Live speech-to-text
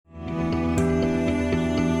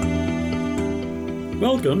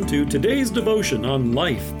Welcome to today's devotion on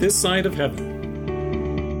life this side of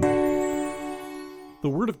heaven. The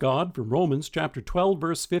Word of God from Romans chapter 12,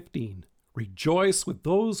 verse 15. Rejoice with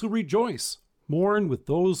those who rejoice. Mourn with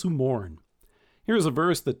those who mourn. Here's a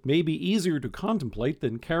verse that may be easier to contemplate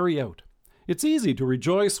than carry out. It's easy to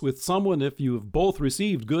rejoice with someone if you have both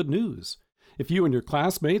received good news. If you and your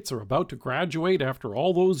classmates are about to graduate after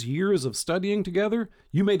all those years of studying together,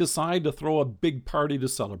 you may decide to throw a big party to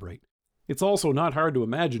celebrate. It's also not hard to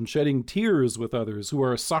imagine shedding tears with others who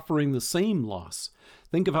are suffering the same loss.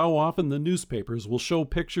 Think of how often the newspapers will show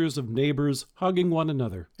pictures of neighbors hugging one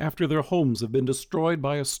another after their homes have been destroyed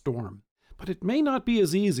by a storm. But it may not be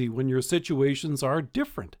as easy when your situations are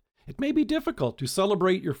different. It may be difficult to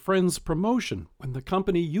celebrate your friend's promotion when the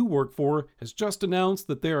company you work for has just announced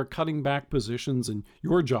that they are cutting back positions and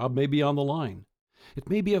your job may be on the line. It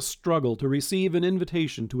may be a struggle to receive an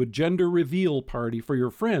invitation to a gender reveal party for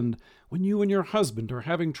your friend when you and your husband are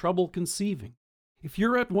having trouble conceiving. If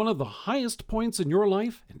you're at one of the highest points in your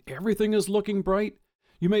life and everything is looking bright,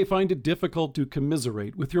 you may find it difficult to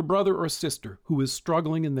commiserate with your brother or sister who is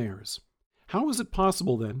struggling in theirs. How is it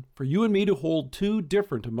possible, then, for you and me to hold two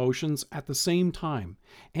different emotions at the same time?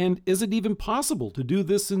 And is it even possible to do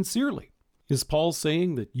this sincerely? Is Paul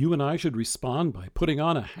saying that you and I should respond by putting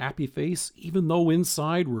on a happy face even though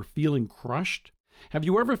inside we're feeling crushed? Have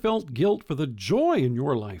you ever felt guilt for the joy in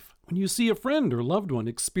your life when you see a friend or loved one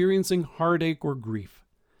experiencing heartache or grief?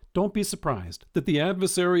 Don't be surprised that the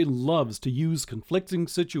adversary loves to use conflicting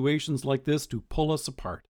situations like this to pull us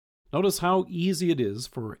apart. Notice how easy it is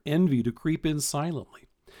for envy to creep in silently.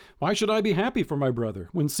 Why should I be happy for my brother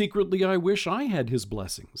when secretly I wish I had his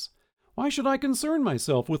blessings? Why should I concern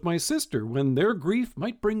myself with my sister when their grief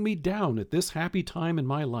might bring me down at this happy time in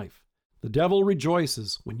my life? The devil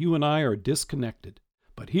rejoices when you and I are disconnected.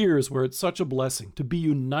 But here's where it's such a blessing to be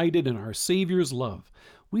united in our Savior's love.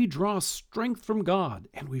 We draw strength from God,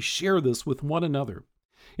 and we share this with one another.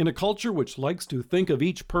 In a culture which likes to think of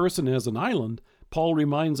each person as an island, Paul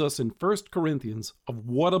reminds us in 1 Corinthians of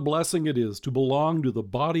what a blessing it is to belong to the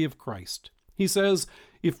body of Christ. He says,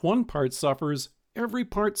 if one part suffers, every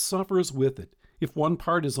part suffers with it. If one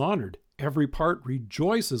part is honored, every part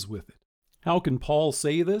rejoices with it. How can Paul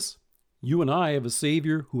say this? You and I have a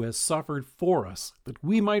Savior who has suffered for us, that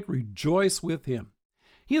we might rejoice with him.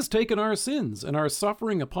 He has taken our sins and our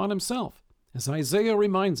suffering upon himself. As Isaiah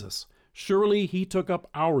reminds us, surely he took up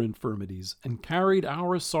our infirmities and carried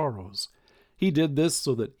our sorrows. He did this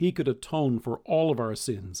so that he could atone for all of our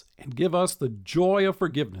sins and give us the joy of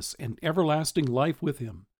forgiveness and everlasting life with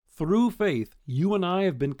him. Through faith, you and I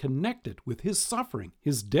have been connected with his suffering,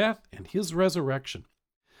 his death, and his resurrection.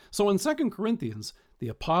 So in 2 Corinthians, the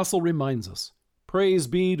apostle reminds us, praise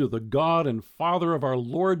be to the God and Father of our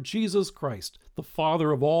Lord Jesus Christ, the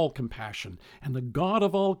Father of all compassion and the God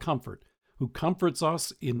of all comfort, who comforts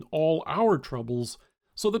us in all our troubles,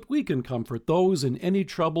 so that we can comfort those in any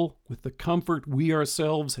trouble with the comfort we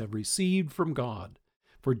ourselves have received from God.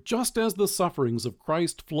 For just as the sufferings of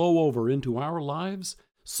Christ flow over into our lives,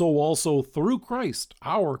 so also through Christ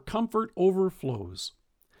our comfort overflows.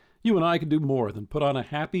 You and I can do more than put on a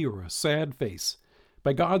happy or a sad face.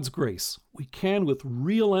 By God's grace, we can with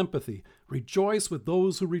real empathy rejoice with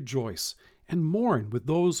those who rejoice and mourn with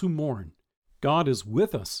those who mourn. God is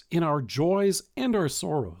with us in our joys and our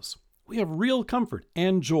sorrows. We have real comfort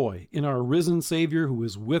and joy in our risen Savior who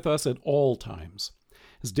is with us at all times.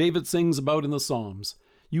 As David sings about in the Psalms,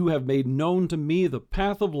 you have made known to me the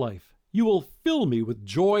path of life. You will fill me with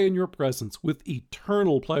joy in your presence, with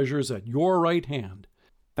eternal pleasures at your right hand.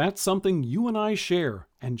 That's something you and I share,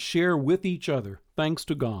 and share with each other, thanks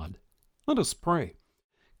to God. Let us pray.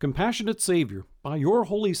 Compassionate Savior, by your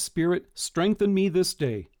Holy Spirit, strengthen me this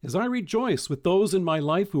day as I rejoice with those in my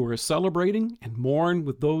life who are celebrating and mourn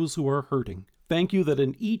with those who are hurting. Thank you that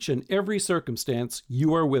in each and every circumstance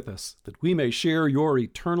you are with us, that we may share your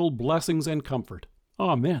eternal blessings and comfort.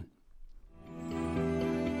 Amen.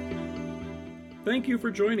 Thank you for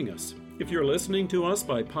joining us. If you're listening to us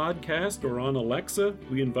by podcast or on Alexa,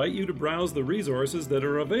 we invite you to browse the resources that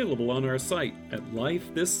are available on our site at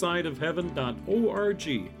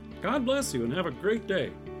lifethissideofheaven.org. God bless you and have a great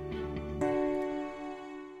day.